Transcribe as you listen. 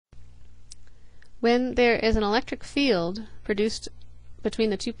When there is an electric field produced between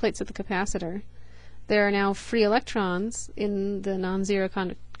the two plates of the capacitor, there are now free electrons in the non-zero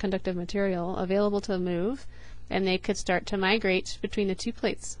conductive material available to move, and they could start to migrate between the two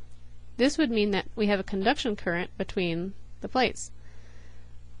plates. This would mean that we have a conduction current between the plates.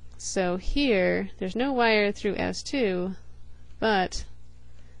 So here, there's no wire through S2, but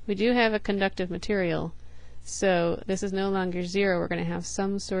we do have a conductive material. So this is no longer zero. We're going to have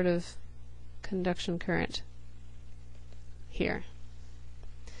some sort of conduction current here.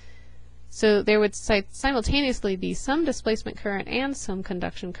 So there would simultaneously be some displacement current and some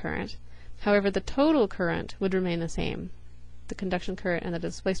conduction current. However, the total current would remain the same. The conduction current and the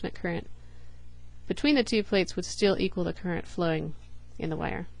displacement current between the two plates would still equal the current flowing in the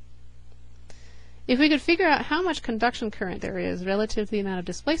wire. If we could figure out how much conduction current there is relative to the amount of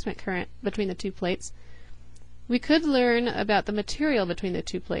displacement current between the two plates, we could learn about the material between the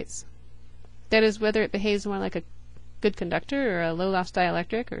two plates. That is, whether it behaves more like a good conductor or a low-loss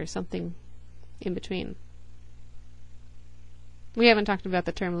dielectric or something in between. We haven't talked about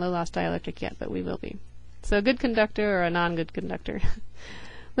the term low-loss dielectric yet, but we will be. So a good conductor or a non-good conductor.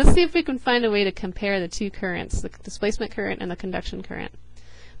 Let's see if we can find a way to compare the two currents, the displacement current and the conduction current.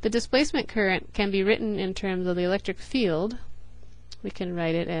 The displacement current can be written in terms of the electric field. We can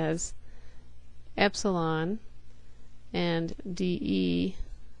write it as epsilon and dE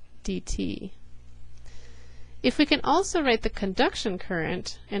dt. If we can also write the conduction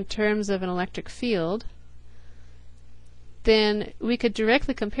current in terms of an electric field, then we could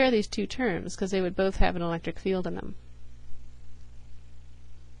directly compare these two terms because they would both have an electric field in them.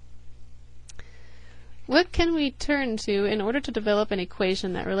 What can we turn to in order to develop an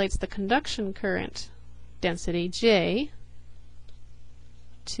equation that relates the conduction current density, J,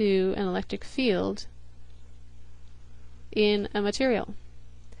 to an electric field in a material?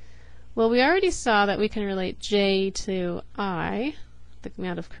 Well, we already saw that we can relate J to I, the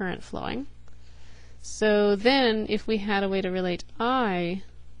amount of current flowing. So then, if we had a way to relate I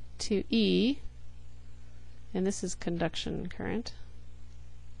to E, and this is conduction current,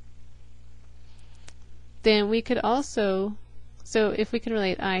 then we could also, so if we can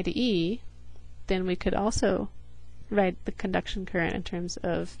relate I to E, then we could also write the conduction current in terms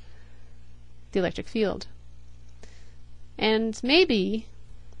of the electric field. And maybe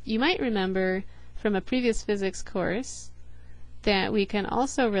you might remember from a previous physics course that we can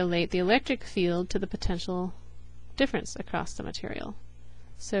also relate the electric field to the potential difference across the material.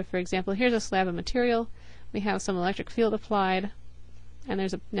 So for example, here's a slab of material. We have some electric field applied, and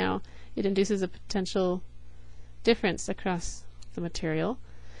there's now it induces a potential difference across the material.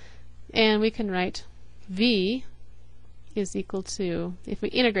 And we can write V is equal to, if we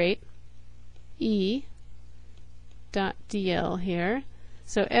integrate E dot dl here,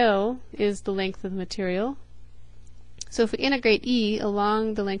 so L is the length of the material. So if we integrate E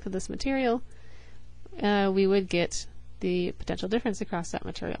along the length of this material, we would get the potential difference across that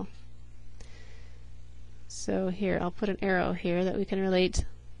material. So here, I'll put an arrow here that we can relate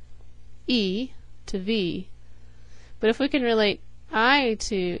E to V. But if we can relate I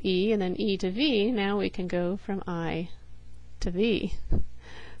to E and then E to V, now we can go from I to V.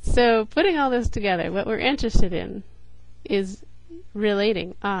 So putting all this together, what we're interested in is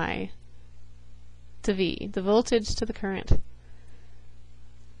relating I to V, the voltage to the current.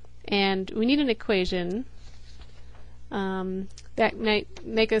 And we need an equation that might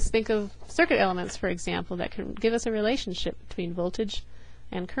make us think of circuit elements, for example, that can give us a relationship between voltage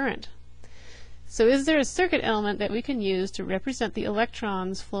and current. So is there a circuit element that we can use to represent the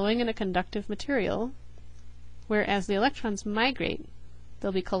electrons flowing in a conductive material, where as the electrons migrate,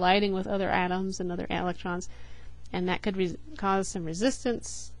 they'll be colliding with other atoms and other electrons, and that could cause some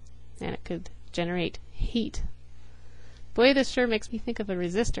resistance, and it could generate heat. Boy, this sure makes me think of a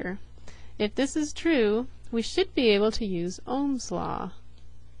resistor. If this is true, we should be able to use Ohm's law,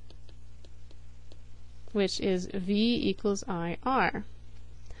 which is V equals IR.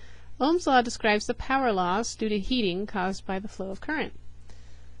 Ohm's law describes the power loss due to heating caused by the flow of current.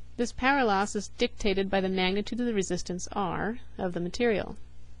 This power loss is dictated by the magnitude of the resistance R of the material.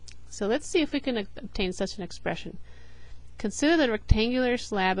 So let's see if we can obtain such an expression. Consider the rectangular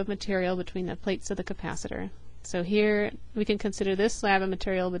slab of material between the plates of the capacitor. So here we can consider this slab of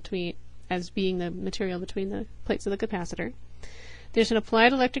material as being the material between the plates of the capacitor. There's an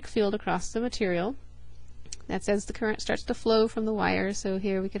applied electric field across the material. That says the current starts to flow from the wire. So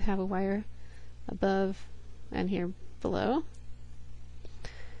here we could have a wire above and here below.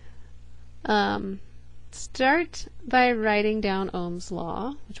 Start by writing down Ohm's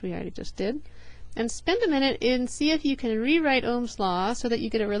law, which we already just did. and spend a minute and see if you can rewrite Ohm's law so that you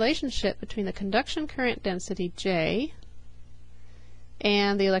get a relationship between the conduction current density J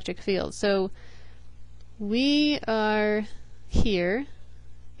and the electric field. So we are here,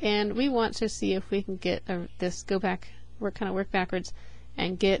 and we want to see if we can get this work backwards,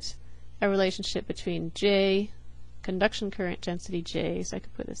 and get a relationship between J, conduction current density J, so I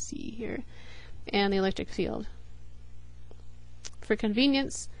could put a C here, and the electric field. For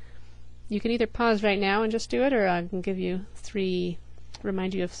convenience, you can either pause right now and just do it, or I can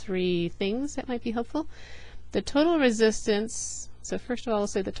remind you of three things that might be helpful. The total resistance, so first of all, we'll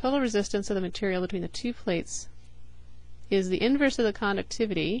say the total resistance of the material between the two plates is the inverse of the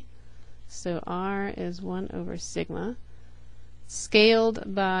conductivity, so R is 1 over sigma,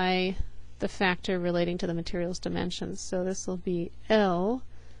 scaled by the factor relating to the material's dimensions. So this will be L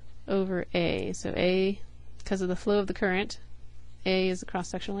over A. So A, because of the flow of the current, A is the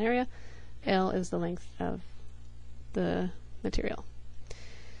cross-sectional area, L is the length of the material.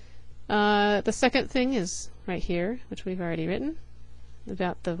 The second thing is right here, which we've already written,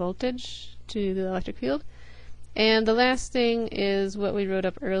 about the voltage to the electric field. And the last thing is what we wrote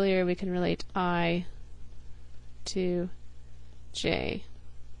up earlier. We can relate I to J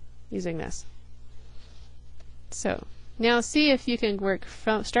using this. So now see if you can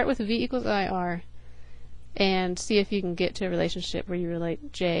start with V equals IR, and see if you can get to a relationship where you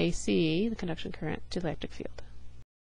relate JC, the conduction current, to the electric field.